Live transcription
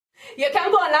You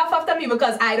can go and laugh after me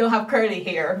because I don't have curly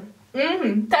hair.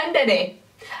 Tandede.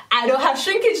 I don't have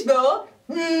shrinkage though.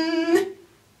 Hey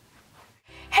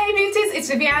beauties, it's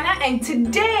Viviana and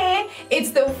today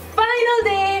it's the final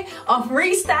day of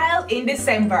ReStyle in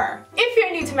December. If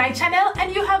you're new to my channel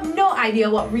and you have no idea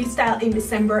what ReStyle in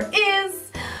December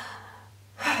is,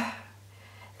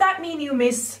 that means you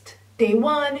missed day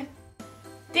 1,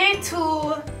 day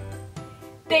 2,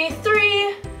 day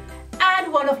 3,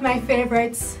 and one of my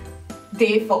favorites,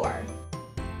 day 4.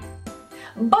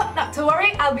 But not to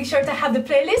worry, I'll be sure to have the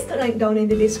playlist linked down in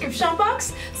the description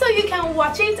box so you can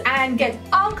watch it and get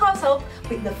all caught up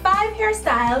with the 5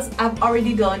 hairstyles I've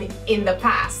already done in the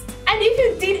past. And if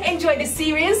you did enjoy the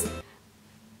series,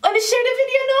 wanna share the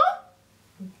video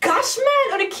now? Gosh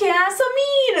man, wanna care so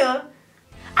mean?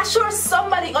 I'm sure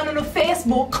somebody on the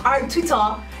Facebook or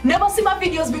Twitter never seen my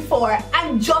videos before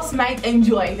and just might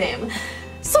enjoy them.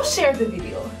 So share the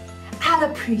video, I'll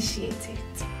appreciate it.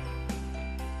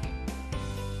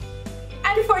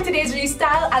 And for today's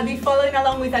ReStyle, I'll be following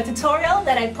along with a tutorial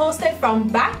that I posted from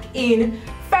back in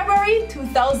February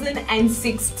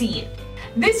 2016.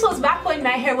 This was back when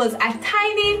my hair was a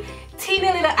tiny, teeny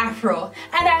little afro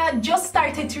and I had just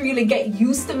started to really get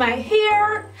used to my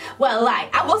hair. Well, I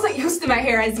wasn't used to my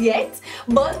hair as yet,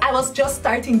 but I was just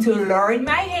starting to learn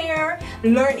my hair,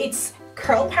 learn its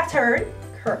curl pattern,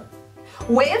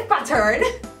 wave pattern,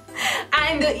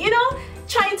 and you know,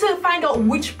 trying to find out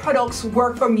which products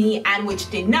work for me and which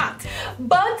did not.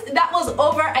 But that was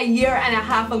over a year and a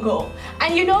half ago.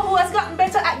 And you know who has gotten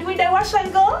better at doing the wash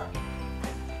and go?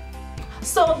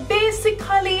 So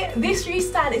basically, this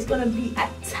ReStyle is going to be a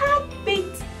tad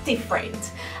bit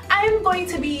different. I'm going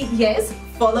to be, yes,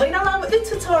 following along with the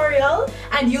tutorial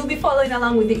and you'll be following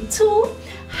along with it too.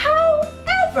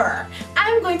 However,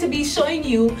 I'm going to be showing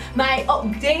you my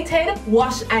updated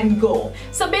wash and go.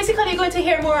 So basically you're going to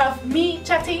hear more of me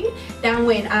chatting than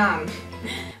when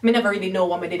me never really know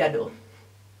what me did I do.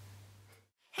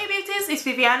 Hey beauties, it's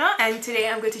Viviana and today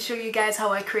I'm going to show you guys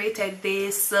how I created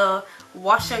this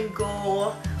wash and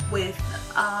go with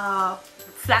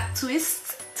flat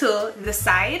twist to the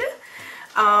side.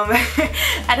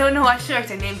 I don't know what short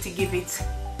name to give it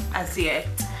as yet,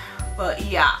 but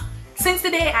yeah. Since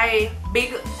the day I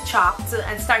big chopped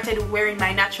and started wearing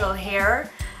my natural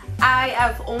hair, I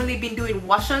have only been doing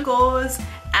wash and goes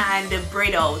and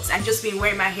braid outs and just been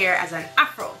wearing my hair as an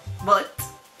afro. But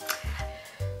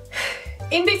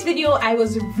in this video I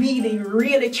was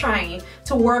really trying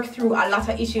to work through a lot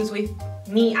of issues with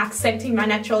me accepting my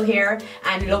natural hair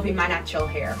and loving my natural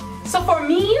hair. So for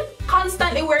me,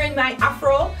 constantly wearing my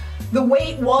afro the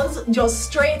way it was, just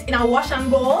straight in a wash and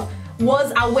go,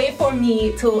 was a way for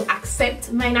me to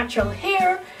accept my natural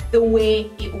hair the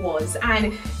way it was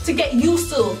and to get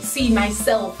used to seeing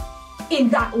myself in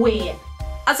that way.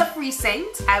 As of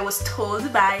recent, I was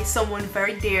told by someone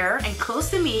very dear and close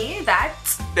to me that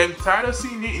them tired of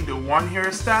seeing it in the one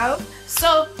hairstyle.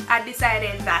 So I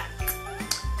decided that,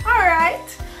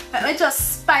 alright, let me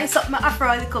just spice up my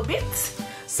afro a little bit.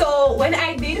 So when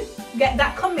I did get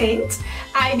that comment,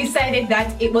 I decided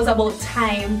that it was about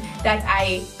time that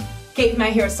I gave my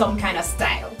hair some kind of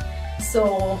style.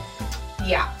 So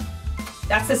yeah,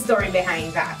 that's the story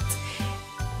behind that.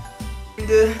 And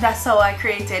that's how I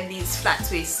created these flat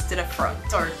twists to the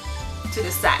front or to the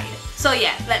side. So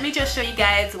yeah, let me just show you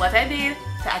guys what I did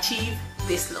to achieve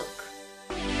this look.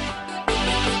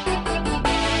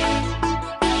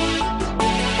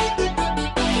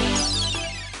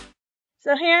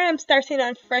 So here I'm starting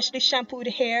on freshly shampooed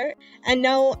hair, and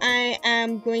now I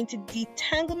am going to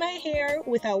detangle my hair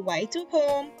with a white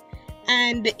comb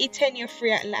and the ATTN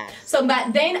Free at Last. So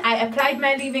back then I applied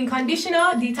my leave-in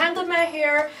conditioner, detangled my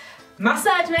hair,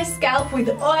 massaged my scalp with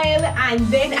oil, and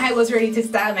then I was ready to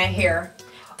style my hair.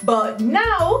 But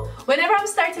now, whenever I'm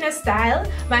starting a style,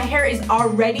 my hair is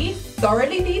already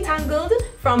thoroughly detangled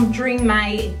from during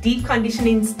my deep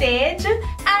conditioning stage, and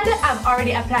I've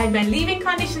already applied my leave-in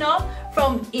conditioner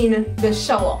from in the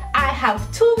shower. I have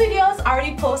 2 videos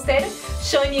already posted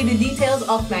showing you the details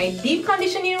of my deep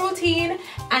conditioning routine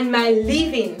and my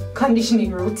leave-in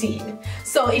conditioning routine.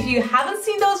 So if you haven't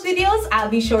seen those videos, I'll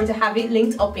be sure to have it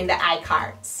linked up in the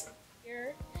iCards.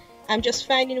 I'm just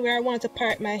finding where I want to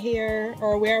part my hair,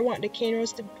 or where I want the cane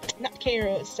rows to, not cane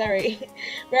rows, sorry,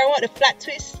 where I want the flat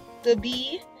twist to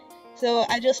be. So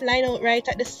I just line out right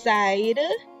at the side,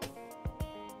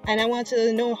 and I want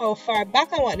to know how far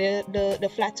back I want the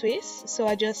flat twist, so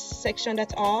I just section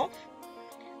that off.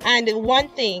 And one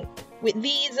thing with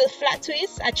these flat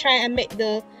twists, I try and make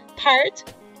the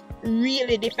part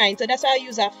really defined, so that's why I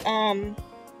use a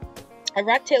a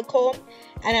rat tail comb,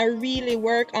 and I really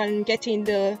work on getting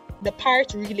the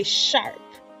part really sharp.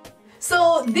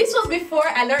 So this was before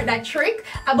I learned that trick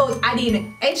about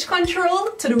adding edge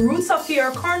control to the roots of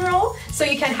your cornrow so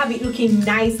you can have it looking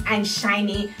nice and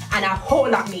shiny and a whole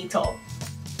lot neater.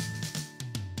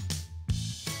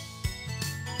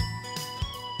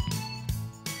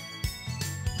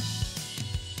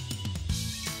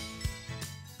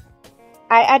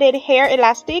 I added hair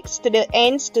elastics to the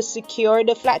ends to secure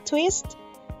the flat twist,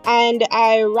 and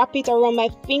I wrap it around my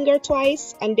finger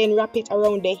twice and then wrap it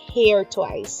around the hair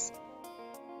twice.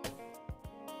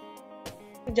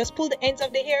 Just pull the ends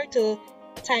of the hair to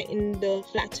tighten the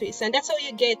flat twist, and that's how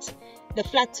you get the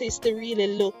flat twist to really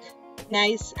look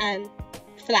nice and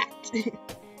flat.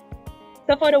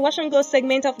 So for the wash and go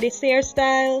segment of this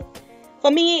hairstyle, for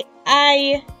me,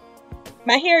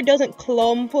 my hair doesn't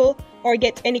clump or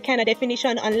get any kind of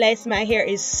definition unless my hair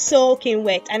is soaking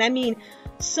wet, and I mean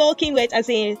soaking wet as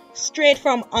in straight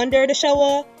from under the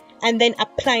shower and then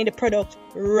applying the product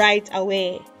right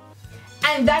away.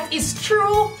 And that is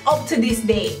true up to this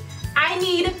day. I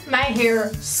need my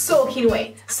hair soaking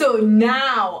wet. So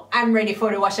now I'm ready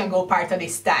for the wash and go part of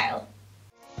this style.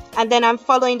 And then I'm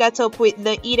following that up with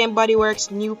the Eden Body Works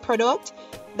new product,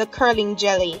 the curling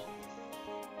jelly.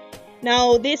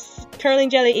 Now this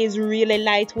curling jelly is really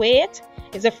lightweight.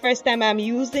 It's the first time I'm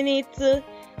using it,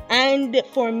 and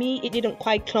for me it didn't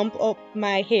quite clump up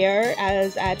my hair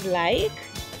as I'd like.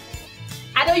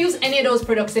 I don't use any of those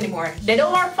products anymore. They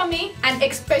don't work for me, and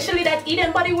especially that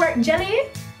Eden Body Work jelly.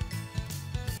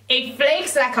 It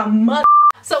flakes like a mother.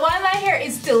 So while my hair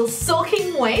is still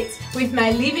soaking wet with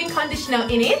my leave-in conditioner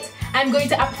in it, I'm going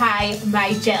to apply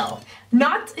my gel.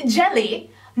 Not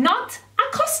jelly, not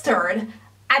a custard,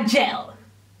 a gel.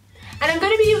 And I'm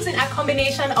going to be using a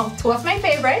combination of two of my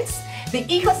favorites, the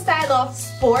EcoStyler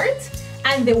Sport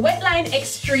and the Wetline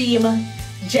Extreme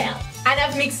Gel. And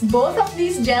I've mixed both of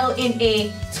these gel in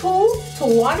a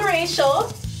 2:1 ratio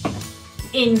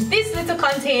in this little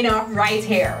container right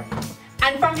here.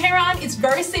 And from here on, it's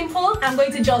very simple. I'm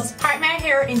going to just part my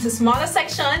hair into smaller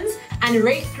sections and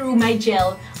rake through my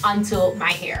gel onto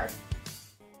my hair.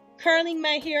 Curling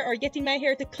my hair or getting my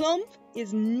hair to clump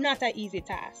is not an easy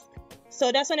task.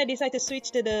 So that's when I decided to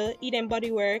switch to the Eden Body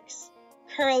Works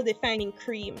Curl Defining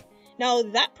Cream. Now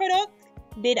that product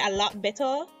did a lot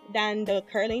better than the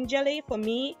curling jelly for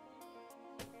me.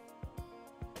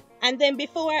 And then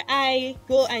before I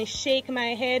go and shake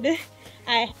my head,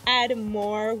 I add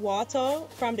more water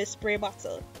from the spray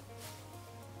bottle.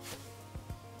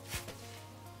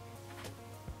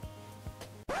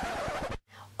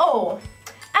 Oh,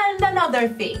 and another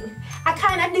thing, I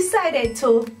kind of decided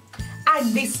to add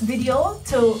this video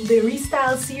to the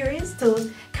ReSTYLE series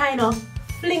to kind of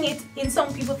fling it in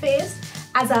some people's face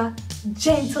as a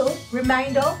gentle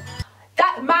reminder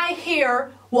that my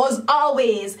hair was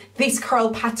always this curl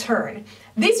pattern.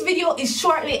 This video is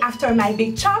shortly after my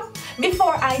big chop,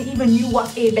 before I even knew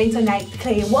what a bentonite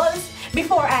clay was,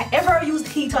 before I ever used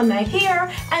heat on my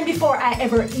hair, and before I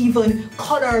ever even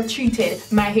color treated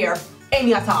my hair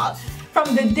any at all.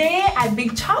 From the day I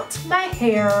big chopped my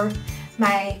hair,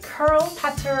 my curl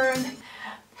pattern,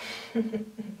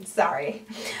 sorry,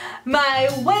 my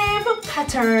wave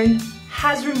pattern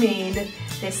has remained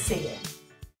the same.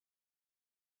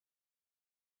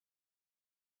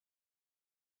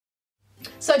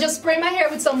 So just spray my hair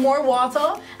with some more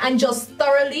water and just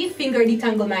thoroughly finger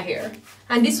detangle my hair.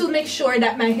 And this will make sure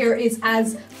that my hair is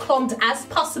as clumped as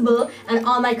possible and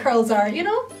all my curls are, you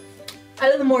know, a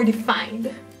little more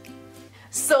defined.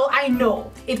 So I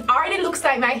know it already looks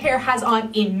like my hair has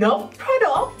on enough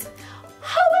product.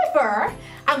 However,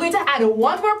 I'm going to add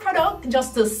one more product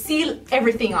just to seal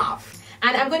everything off.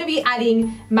 And I'm going to be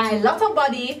adding my Lotta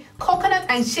Body Coconut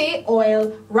and Shea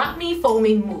Oil Wrap Me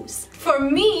Foaming Mousse. For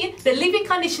me, the leave-in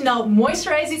conditioner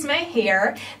moisturizes my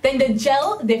hair, then the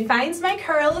gel defines my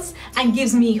curls and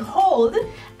gives me hold,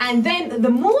 and then the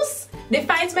mousse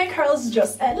defines my curls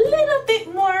just a little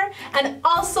bit more and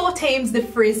also tames the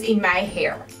frizz in my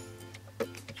hair.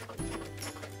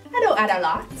 I don't add a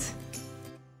lot.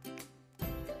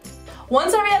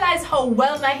 Once I realized how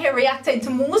well my hair reacted to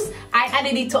mousse, I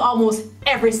added it to almost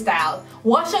every style.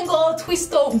 Wash and go,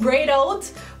 twist out, braid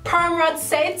out, perm rod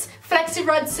sets, flexi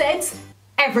rod sets,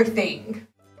 everything.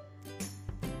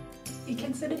 You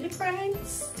can see the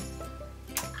difference?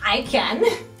 I can.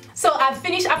 So I've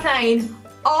finished applying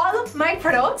all my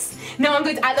products. Now I'm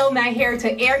going to allow my hair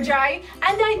to air dry,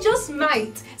 and I just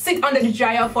might sit under the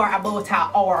dryer for about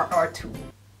an hour or two.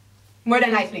 More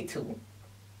than likely 2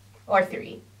 or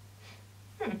 3.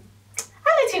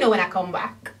 I'll let you know when I come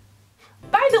back.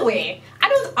 By the way, I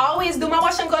don't always do my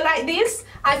wash and go like this.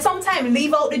 I sometimes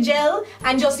leave out the gel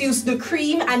and just use the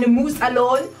cream and the mousse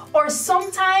alone. Or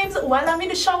sometimes while I'm in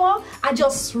the shower, I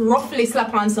just roughly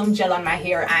slap on some gel on my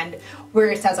hair and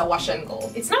wear it as a wash and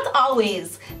go. It's not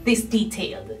always this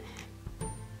detailed.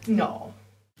 No.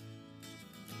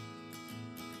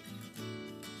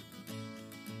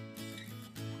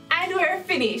 And we're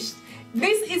finished.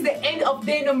 This is the end of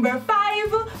day number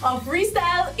 5 of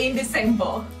ReSTYLE in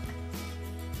December.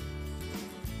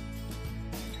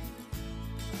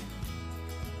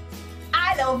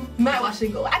 I love my wash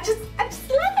and go. I just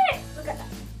love it. Look at that.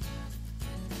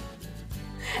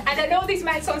 And I know this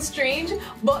might sound strange,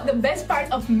 but the best part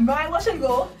of my wash and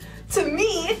go to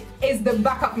me is the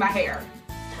back of my hair.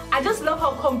 I just love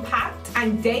how compact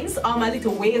and dense all my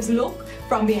little waves look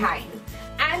from behind.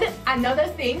 And another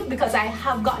thing, because I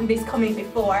have gotten this comment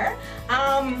before,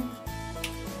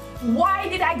 why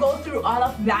did I go through all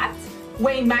of that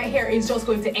when my hair is just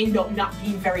going to end up not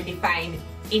being very defined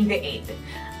in the end?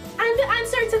 And the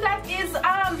answer to that is,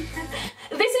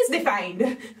 this is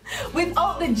defined.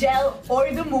 Without the gel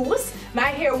or the mousse, my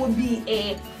hair would be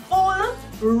a full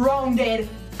rounded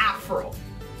afro.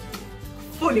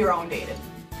 Fully rounded.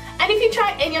 And if you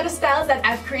try any other styles that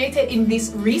I've created in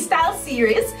this ReSTYLE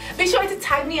series, be sure to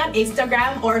tag me on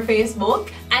Instagram or Facebook,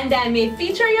 and I may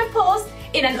feature your post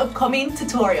in an upcoming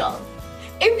tutorial.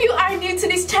 If you are new to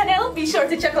this channel, be sure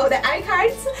to check out the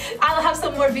iCards. I'll have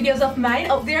some more videos of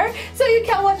mine up there, so you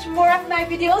can watch more of my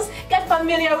videos, get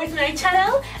familiar with my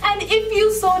channel, and if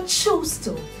you so choose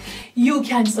to, you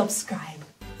can subscribe.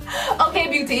 Okay,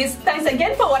 beauties, thanks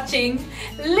again for watching.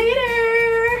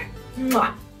 Later!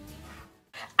 Mwah.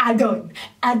 I done.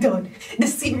 The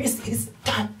series is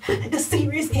done. The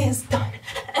series is done.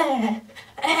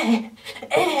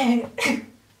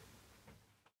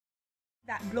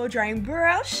 That blow drying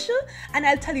brush, and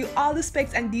I'll tell you all the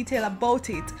specs and detail about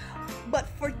it. But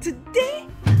for today,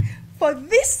 for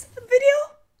this video,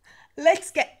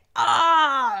 let's get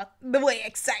the way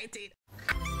excited.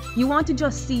 You want to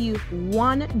just see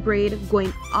one braid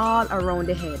going all around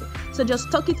the head. So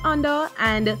just tuck it under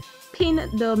and pin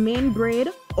the main braid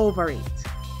over it.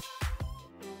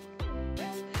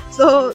 So